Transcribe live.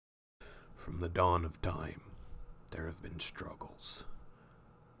From the dawn of time, there have been struggles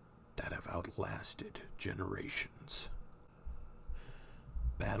that have outlasted generations.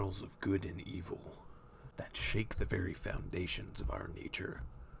 Battles of good and evil that shake the very foundations of our nature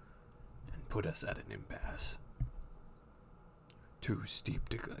and put us at an impasse. Too steep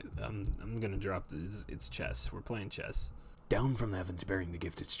to... I'm gonna drop this. It's chess. We're playing chess. Down from the heavens bearing the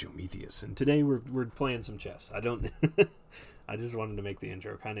gift, it's Jometheus, and Today we're playing some chess. I don't... I just wanted to make the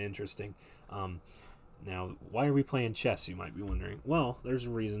intro kind of interesting. Now, why are we playing chess, you might be wondering? Well, there's a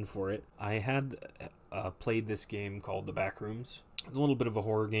reason for it. I had played this game called The Backrooms. It's a little bit of a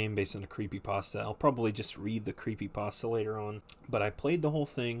horror game based on a creepypasta. I'll probably just read the creepypasta later on. But I played the whole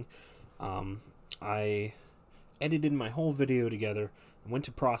thing. I edited my whole video together. I went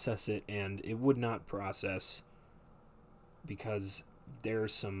to process it, and it would not process because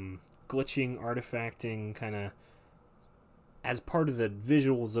there's some glitching, artifacting, kind of... As part of the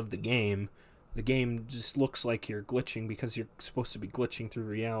visuals of the game just looks like you're glitching because you're supposed to be glitching through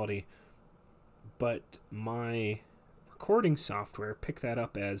reality. But my recording software picked that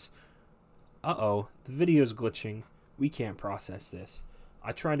up as, uh-oh, the video's glitching. We can't process this.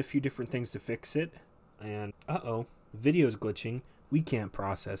 I tried a few different things to fix it, and uh-oh, the video's glitching. We can't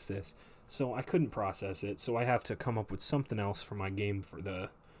process this. So I couldn't process it, so I have to come up with something else for my game for the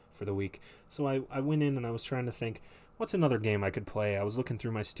week. So I went in and I was trying to think, what's another game I could play? I was looking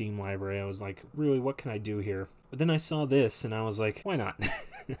through my Steam library. I was like, really, what can I do here? But then I saw this, and I was like, why not?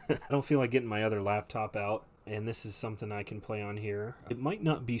 I don't feel like getting my other laptop out, and this is something I can play on here. It might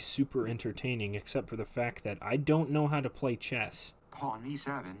not be super entertaining, except for the fact that I don't know how to play chess. Pawn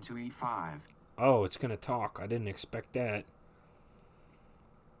e7 to e5. Oh, it's going to talk. I didn't expect that.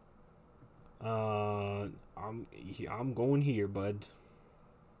 I'm going here, bud.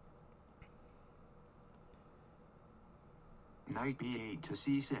 Knight b8 to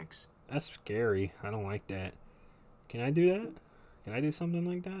c6. That's scary. I don't like that. Can I do that? Can I do something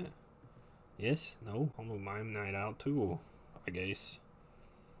like that? Yes? No? I'll move my knight out too, I guess.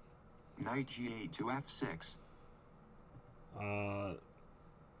 Knight g8 to f6.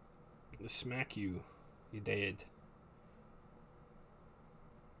 Smack you. You dead.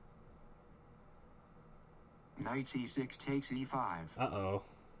 Knight c6 takes e5. Uh-oh.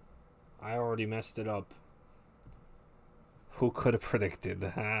 I already messed it up. Who could have predicted?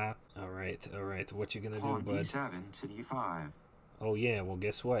 Alright. What you gonna Pawn do, bud? d7 to d5. Oh yeah, well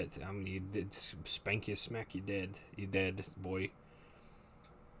guess what? You did spank you, smack you dead. You dead, boy.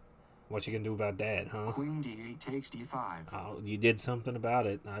 What you gonna do about that, huh? Queen d8 takes d5. Oh, you did something about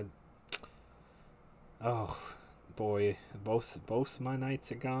it. Oh, boy. Both my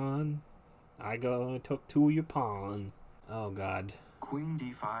knights are gone. I took two of your pawn. Oh god. Queen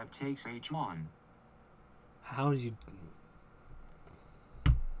d5 takes h1. How did you...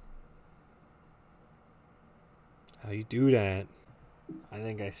 How you do that? I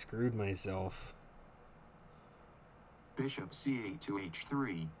think I screwed myself. Bishop c8 to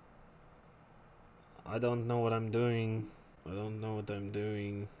h3. I don't know what I'm doing. Queen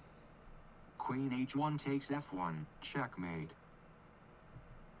h1 takes f1. Checkmate.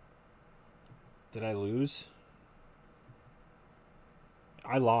 Did I lose?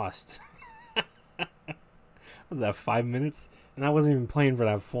 I lost. Was that 5 minutes? And I wasn't even playing for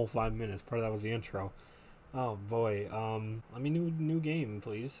that full 5 minutes. Part of that was the intro. Oh boy. Let me new game,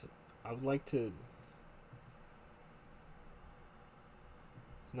 please. I would like to...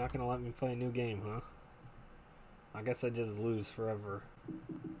 It's not gonna let me play a new game, huh? I guess I just lose forever.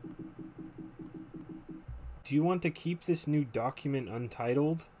 Do you want to keep this new document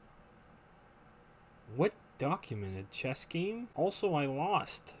untitled? What document? A chess game? Also, I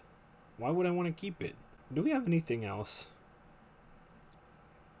lost. Why would I want to keep it? Do we have anything else?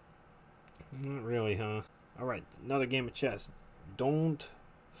 Not really, huh? Alright, another game of chess. Don't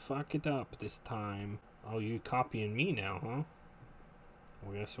fuck it up this time. Oh, you copying me now, huh?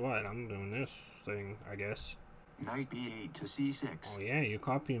 Well, guess what? I'm doing this thing, I guess. Knight b8 to c6. Oh yeah, you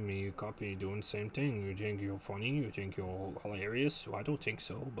copying me. You doing the same thing. You think you're funny. You think you're hilarious. Well, I don't think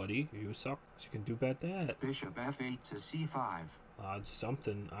so, buddy. You suck. You can do about that. Bishop f8 to c5. It's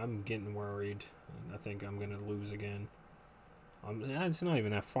something. I'm getting worried. I think I'm gonna lose again. It's not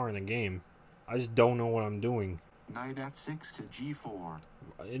even that far in the game. I just don't know what I'm doing. Knight f6 to g4.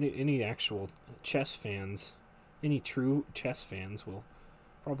 Any actual chess fans, any true chess fans will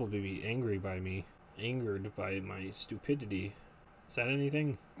probably be angered by my stupidity. Is that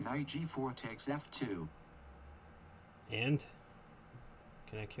anything? Knight g4 takes f2. And?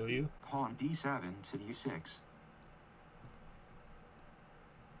 Can I kill you? Pawn d7 to d6.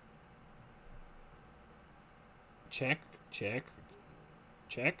 Check.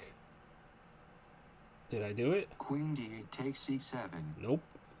 Did I do it? Queen D8 takes C7. Nope.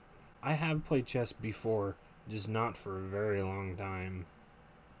 I have played chess before, just not for a very long time.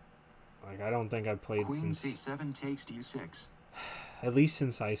 Like, I don't think I've played Queen since... C7 takes D6. At least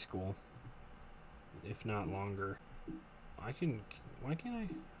since high school. If not longer. Why can't I...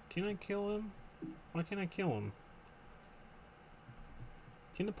 Can I kill him? Why can't I kill him?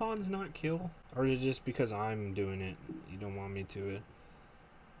 Can the pawns not kill? Or is it just because I'm doing it? You don't want me to it?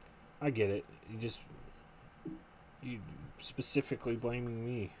 I get it. You specifically blaming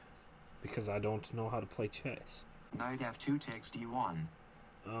me. Because I don't know how to play chess. Knight F2 takes D1.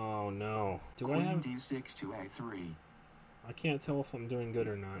 Oh no. Do Queen I have... D6 to A3. I can't tell if I'm doing good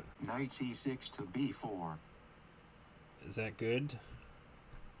or not. Knight C6 to B4. Is that good?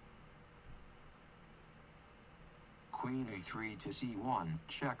 Queen A3 to C1.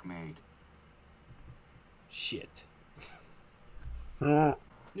 Checkmate. Shit.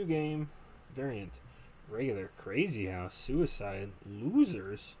 New game. Variant. Regular. Crazy house. Suicide.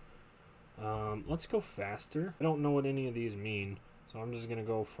 Losers. Let's go faster. I don't know what any of these mean, so I'm just gonna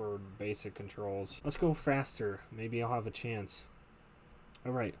go for basic controls. Let's go faster. Maybe I'll have a chance.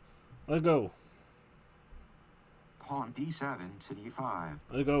 Alright. Let's go. Pawn D7 to D5.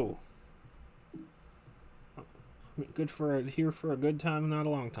 Let's go. Here for a good time, not a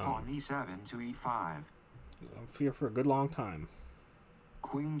long Pawn time. E7 to E5. I'm here for a good long time.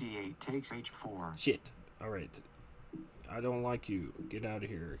 Queen D8 takes H4. Shit. Alright. I don't like you. Get out of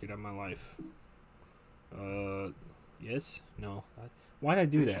here. Get out of my life. Yes? No. Why'd I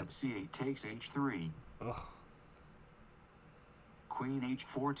do Bishop that? C8 takes H3. Ugh. Queen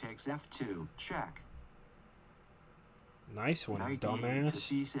H4 takes F2. Check. Nice one, Knight D8 to dumbass.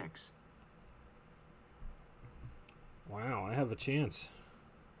 C6. Wow, I have a chance.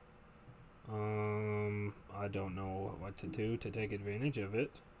 I don't know what to do to take advantage of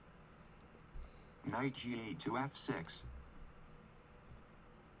it. Knight G8 to F6.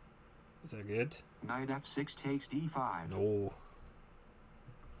 Is that good? Knight F6 takes D5. No.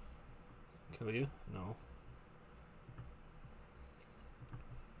 Kill you? No.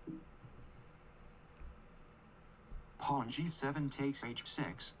 Pawn G7 takes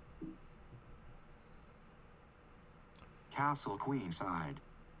H6. Castle queenside.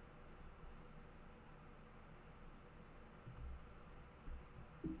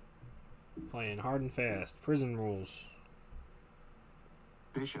 Playing hard and fast. Prison rules.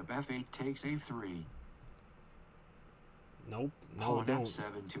 Bishop F8 takes A3. Nope. No, Pawn don't.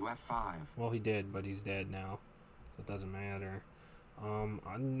 F7 to F5. Well, he did, but he's dead now. So it doesn't matter.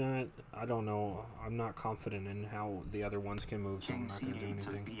 I don't know. I'm not confident in how the other ones can move, so I'm King not going to do C8 to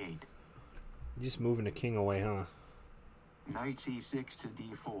anything. B8. You're just moving the king away, huh? Knight C6 to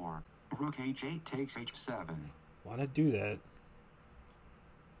D4. Rook H8 takes H7. Why'd I do that?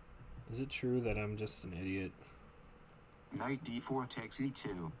 Is it true that I'm just an idiot? Knight D4 takes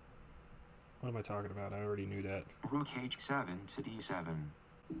E2. What am I talking about? I already knew that. Rook H7 to D7.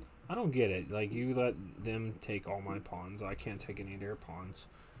 I don't get it. Like, you let them take all my pawns. I can't take any of their pawns.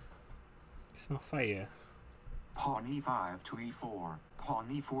 It's not fair. Pawn E5 to E4. Pawn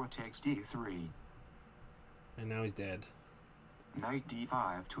E4 takes D3. And now he's dead. Knight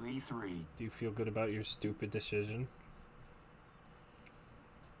D5 to E3. Do you feel good about your stupid decision?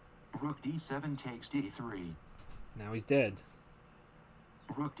 Rook D7 takes D3. Now he's dead.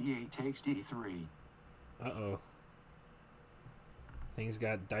 Rook D8 takes D3. Uh-oh. Things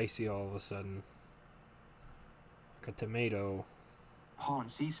got dicey all of a sudden. Like a tomato. Pawn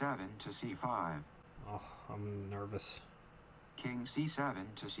C7 to C5. Oh, I'm nervous. King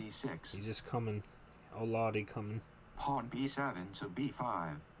C7 to C6. He's just coming. Oh, Lottie coming. Pawn B7 to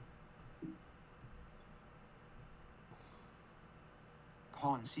B5.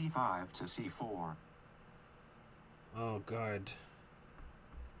 Pawn C5 to C4. Oh, God.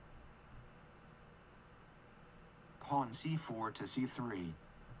 Pawn C4 to C3.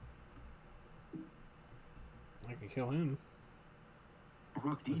 I can kill him.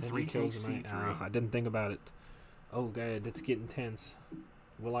 Rook But then he D3 kills takes him. C3. I didn't think about it. Oh, God, it's getting tense.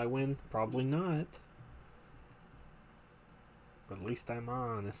 Will I win? Probably not. But at least I'm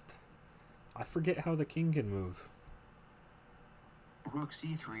honest. I forget how the king can move. Rook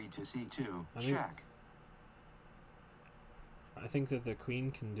C3 to C2. I think- Check. I think that the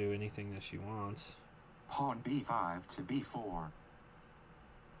queen can do anything that she wants. Pawn B5 to B4.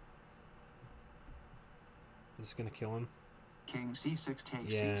 Is this gonna kill him? King C6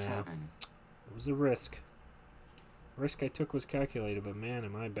 takes Yeah. C7. It was a risk. The risk I took was calculated, but man,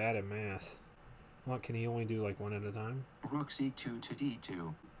 am I bad at math. What, can he only do like one at a time? Rook C2 to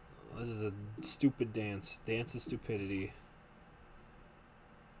D2. This is a stupid dance. Dance of stupidity.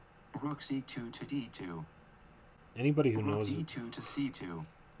 Rook c2 to d2. Anybody who Rook knows, d2 to c2.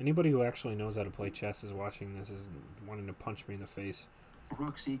 anybody who actually knows how to play chess is watching this is wanting to punch me in the face.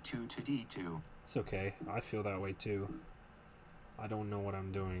 Rook c2 to d2. It's okay. I feel that way too. I don't know what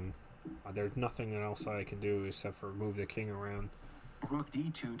I'm doing. There's nothing else I can do except for move the king around. Rook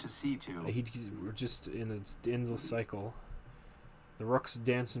d2 to c2. We're just in an endless cycle. The rook's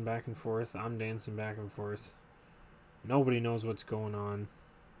dancing back and forth. I'm dancing back and forth. Nobody knows what's going on.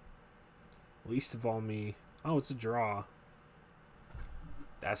 Least of all me. Oh, it's a draw.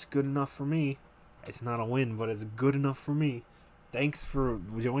 That's good enough for me. It's not a win, but it's good enough for me. Thanks for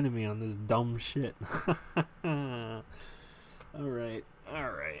joining me on this dumb shit. Alright.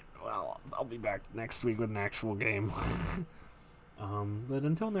 Well, I'll be back next week with an actual game. But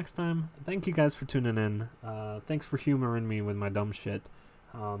until next time, thank you guys for tuning in. Thanks for humoring me with my dumb shit.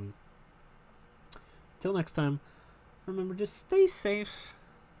 Till next time, remember, just stay safe,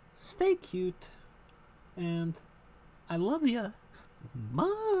 stay cute, and I love ya.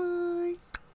 Bye.